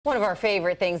One of our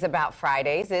favorite things about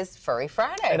Fridays is Furry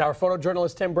Friday. And our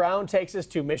photojournalist Tim Brown takes us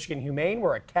to Michigan Humane,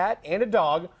 where a cat and a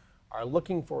dog are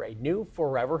looking for a new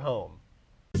forever home.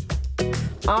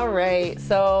 All right,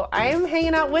 so I'm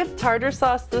hanging out with Tarter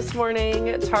Sauce this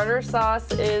morning. Tarter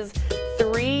Sauce is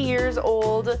 3 years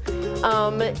old.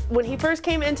 When he first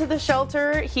came into the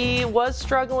shelter, he was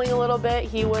struggling a little bit.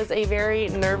 He was a very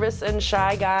nervous and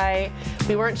shy guy.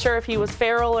 We weren't sure if he was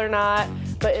feral or not,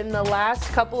 but in the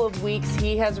last couple of weeks,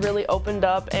 he has really opened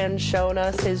up and shown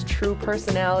us his true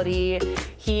personality.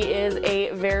 He is a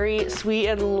very sweet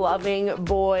and loving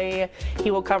boy.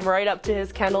 He will come right up to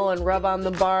his kennel and rub on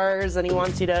the bars, and he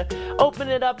wants you to open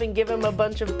it up and give him a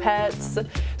bunch of pets.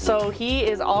 So he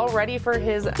is all ready for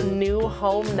his new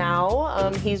home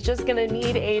now. He's just gonna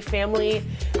need a family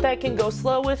that can go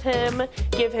slow with him,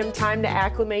 give him time to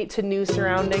acclimate to new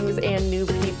surroundings and new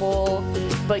people.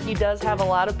 But he does have a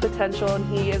lot of potential, and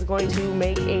he is going to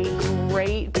make a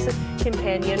great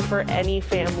companion for any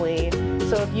family.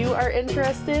 So if you are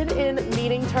interested in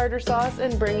meeting Tarter Sauce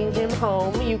and bringing him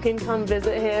home, you can come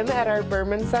visit him at our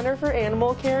Berman Center for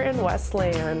Animal Care in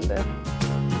Westland.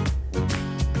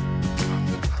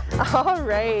 All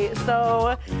right,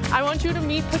 so I want you to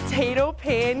meet Potato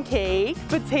Pancake.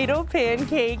 Potato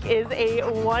Pancake is a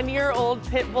 1-year-old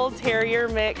pit bull terrier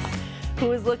mix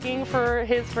who is looking for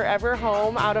his forever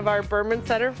home out of our Berman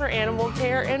Center for Animal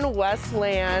Care in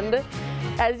Westland.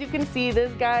 As you can see,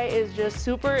 this guy is just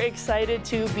super excited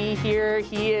to be here.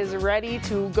 He is ready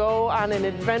to go on an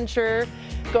adventure,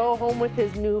 go home with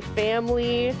his new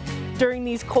family. During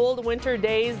these cold winter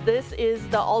days, this is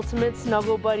the ultimate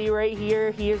snuggle buddy right here.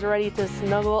 He is ready to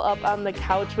snuggle up on the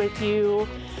couch with you,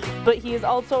 but he is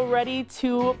also ready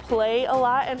to play a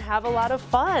lot and have a lot of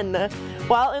fun.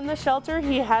 While in the shelter,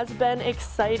 he has been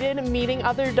excited meeting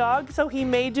other dogs, so he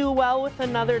may do well with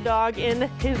another dog in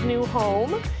his new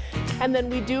home. And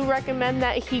then we do recommend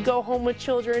that he go home with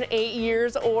children 8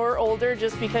 years or older,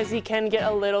 just because he can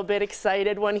get a little bit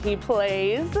excited when he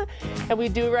plays. And we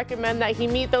do recommend that he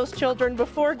meet those children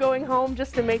before going home,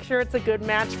 just to make sure it's a good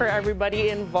match for everybody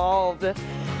involved.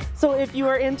 So if you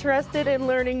are interested in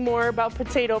learning more about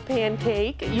Potato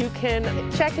Pancake, you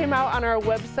can check him out on our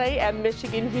website at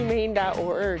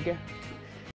michiganhumane.org.